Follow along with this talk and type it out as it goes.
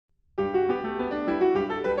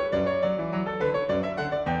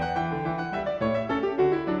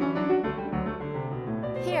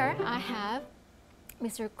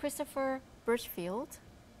Mr. Christopher Birchfield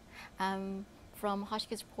from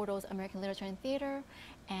Hotchkiss Portal's American Literature and Theater,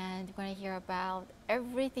 and we're going to hear about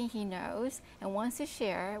everything he knows and wants to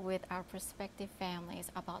share with our prospective families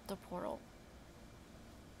about the portal.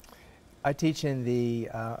 I teach in the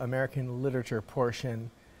American Literature portion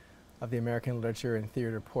of the American Literature and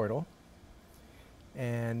Theater Portal,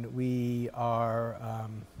 and we are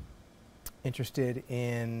interested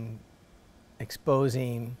in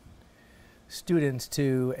exposing students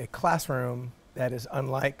to a classroom that is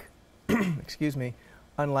unlike, excuse me,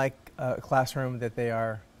 unlike a classroom that they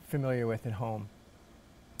are familiar with at home.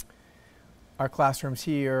 Our classrooms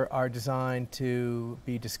here are designed to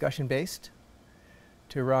be discussion-based,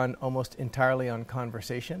 to run almost entirely on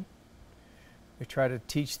conversation. We try to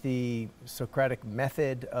teach the Socratic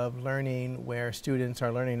method of learning, where students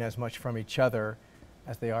are learning as much from each other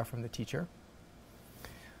as they are from the teacher.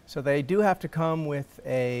 So they do have to come with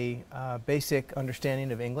a basic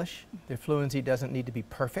understanding of English. Their fluency doesn't need to be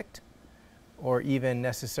perfect or even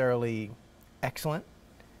necessarily excellent,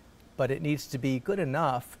 but it needs to be good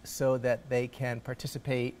enough so that they can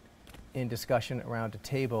participate in discussion around a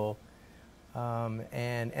table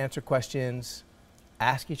and answer questions,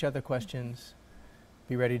 ask each other questions,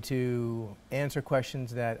 be ready to answer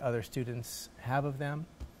questions that other students have of them,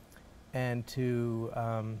 and to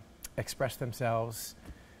express themselves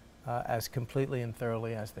as completely and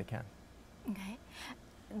thoroughly as they can. Okay.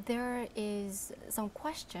 There is some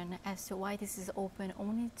question as to why this is open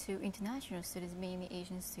only to international students, mainly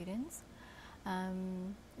Asian students.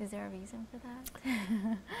 Is there a reason for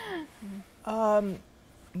that?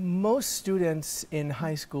 Most students in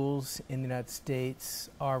high schools in the United States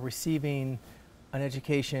are receiving an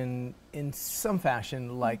education in some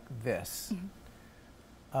fashion like this.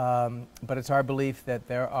 But it's our belief that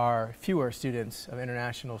there are fewer students of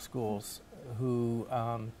international schools who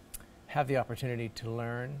have the opportunity to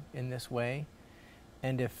learn in this way.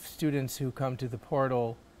 And if students who come to the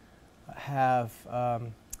portal have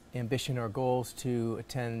ambition or goals to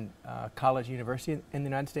attend college, university in the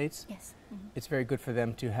United States, Yes. it's very good for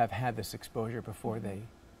them to have had this exposure before they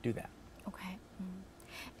do that. Okay.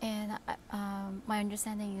 And my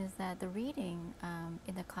understanding is that the reading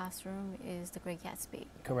in the classroom is The Great Gatsby.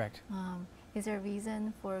 Correct. Is there a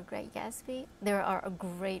reason for Great Gatsby? There are a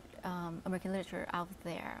great American literature out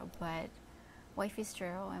there, but why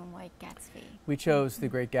Fitzgerald and why Gatsby? We chose The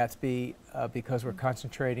Great Gatsby because we're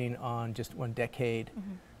concentrating on just one decade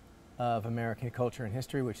of American culture and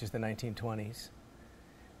history, which is the 1920s.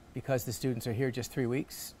 Because the students are here just 3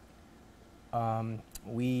 weeks,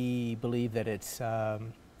 we believe that it's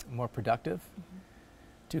more productive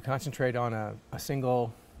to concentrate on a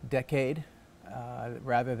single decade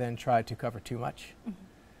rather than try to cover too much.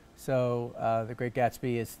 So The Great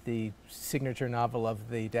Gatsby is the signature novel of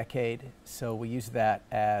the decade, so we use that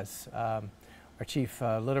as our chief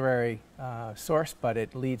literary source, but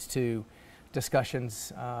it leads to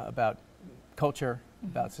discussions about culture,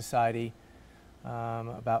 about society,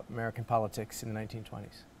 about American politics in the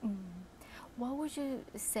 1920s. What would you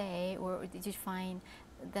say, or did you find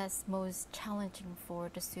that's most challenging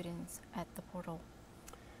for the students at the portal,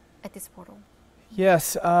 at this portal?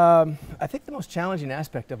 Yes, I think the most challenging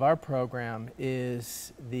aspect of our program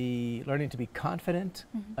is the learning to be confident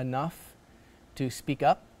enough to speak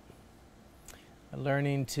up,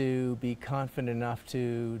 learning to be confident enough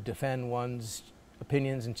to defend one's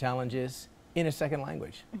opinions and challenges in a second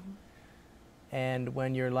language. And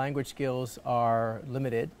when your language skills are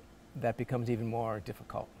limited, that becomes even more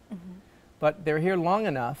difficult. But they're here long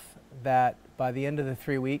enough that by the end of the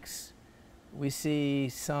 3 weeks, we see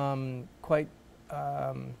some quite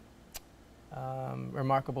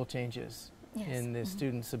remarkable changes in the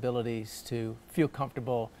students' abilities to feel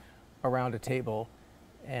comfortable around a table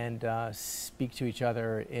and speak to each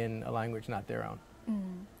other in a language not their own.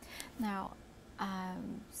 Now,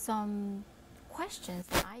 some questions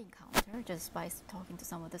that I encounter just by talking to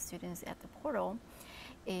some of the students at the portal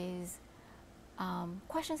is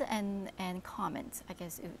questions and comments, I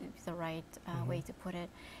guess is the right way to put it,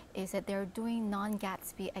 is that they're doing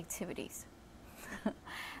non-Gatsby activities.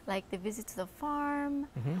 Like the visit to the farm,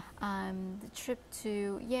 the trip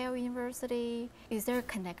to Yale University. Is there a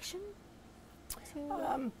connection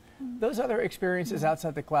to those other experiences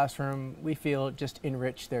outside the classroom, we feel just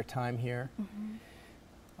enrich their time here.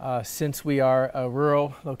 Since we are a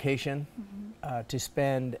rural location, to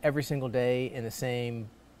spend every single day in the same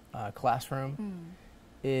classroom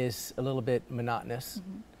is a little bit monotonous.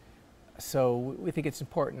 So we think it's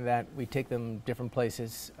important that we take them different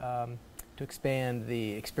places to to expand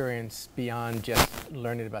the experience beyond just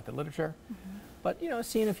learning about the literature. But, you know,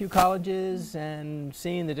 seeing a few colleges and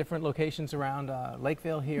seeing the different locations around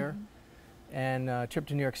Lakeville here, and a trip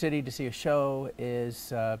to New York City to see a show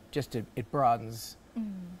is it broadens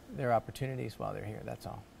their opportunities while they're here, that's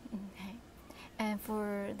all. Okay. And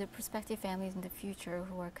for the prospective families in the future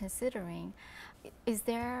who are considering, is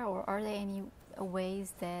there or are there any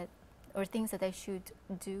ways that, or things that they should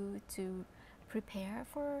do to prepare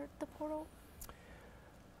for the portal?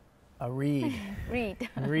 Read.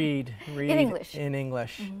 Read. In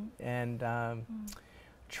English. And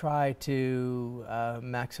try to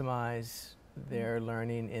maximize their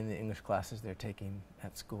learning in the English classes they're taking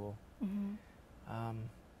at school.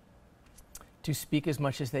 To speak as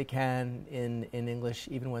much as they can in English,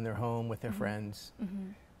 even when they're home with their friends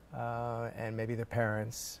and maybe their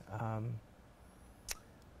parents.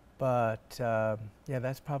 Yeah,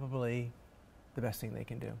 that's probably the best thing they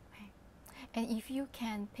can do. Okay. And if you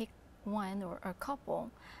can pick one or a couple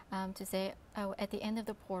to say, oh, at the end of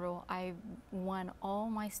the portal, I want all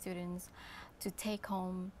my students to take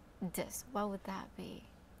home this, what would that be?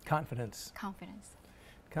 Confidence. Confidence.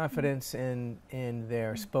 Confidence in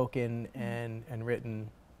their spoken and written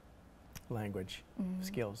language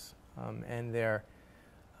skills. And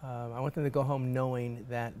I want them to go home knowing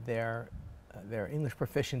that their English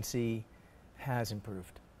proficiency has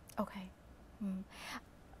improved. Okay.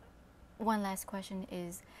 One last question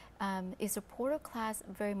is the portal class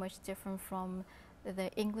very much different from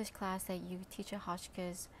the English class that you teach at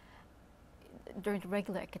Hotchkiss during the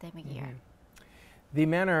regular academic year? The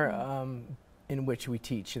manner in which we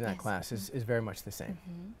teach in that class is very much the same.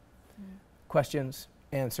 Questions,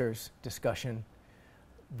 answers, discussion,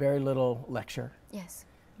 very little lecture. Yes.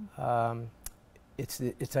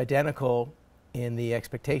 It's identical in the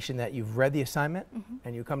expectation that you've read the assignment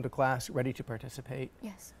and you come to class ready to participate.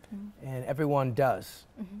 Yes. And everyone does.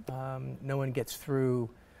 No one gets through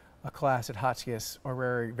a class at Hotchkiss, or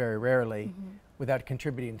very rarely, without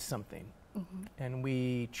contributing something. And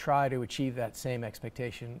we try to achieve that same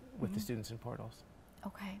expectation with the students in portals.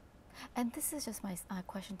 Okay. And this is just my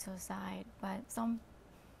question to the side, but some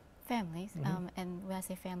families, and when I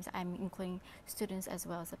say families, I'm including students as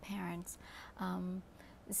well as the parents,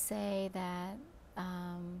 say that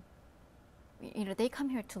you know, they come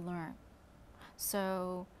here to learn.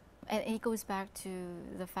 So, and it goes back to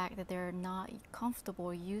the fact that they're not comfortable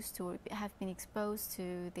or used to, or have been exposed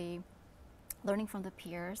to the learning from the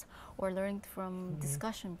peers or learning from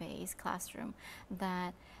discussion-based classroom,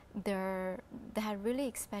 that they had really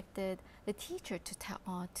expected the teacher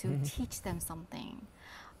to teach them something,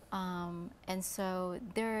 and so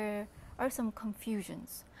there are some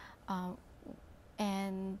confusions.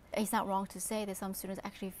 And it's not wrong to say that some students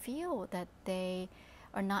actually feel that they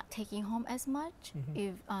are not taking home as much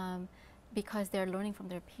if, because they're learning from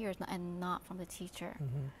their peers and not from the teacher.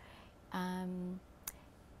 Can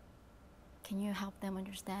you help them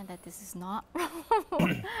understand that this is not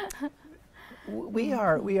wrong? We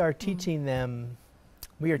are teaching them.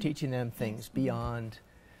 We are teaching them things beyond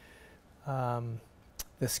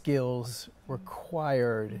the skills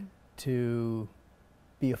required to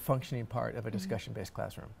be a functioning part of a discussion-based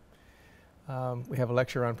classroom. We have a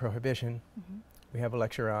lecture on prohibition. We have a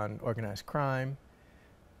lecture on organized crime.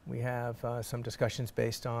 We have some discussions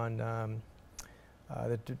based on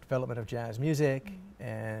the development of jazz music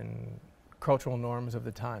and cultural norms of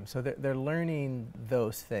the time. So they're learning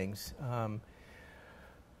those things.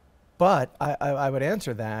 But I would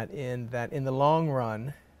answer that in the long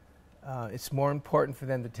run, it's more important for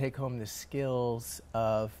them to take home the skills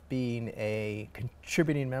of being a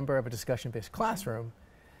contributing member of a discussion-based classroom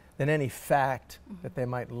than any fact that they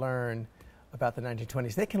might learn about the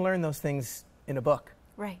 1920s. They can learn those things in a book.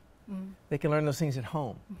 Right. They can learn those things at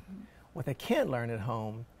home. What they can't learn at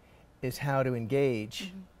home is how to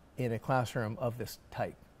engage in a classroom of this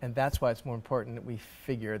type. And that's why it's more important that we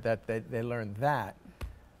figure that they learn that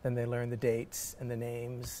than they learn the dates and the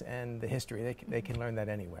names and the history. They can learn that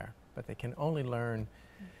anywhere. But they can only learn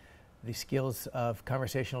the skills of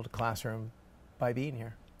conversational classroom by being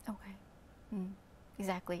here. Okay.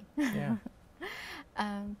 Exactly. Yeah.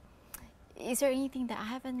 Is there anything that I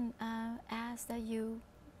haven't asked that you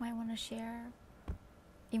might want to share,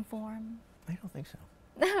 inform? I don't think so.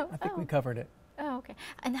 I think we covered it. Oh, okay.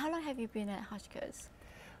 And how long have you been at Hotchkiss?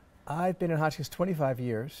 I've been at Hotchkiss 25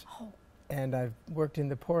 years. Oh. And I've worked in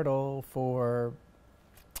the portal for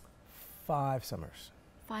 5 summers.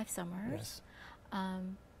 5 summers? Yes.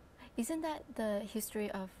 Isn't that the history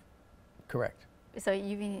of... Correct. So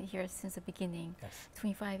you've been here since the beginning. Yes.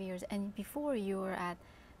 25 years. And before you were at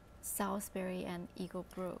Salisbury and Eagle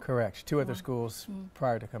Brook. Correct. Two other Wow. schools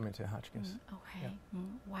prior to coming to Hotchkiss. Okay.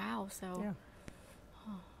 Wow. So,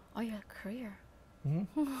 Yeah. oh, you had a career.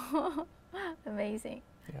 Mm-hmm. Amazing.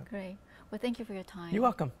 Yeah. Great. Well, thank you for your time. You're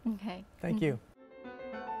welcome. Okay. Thank you.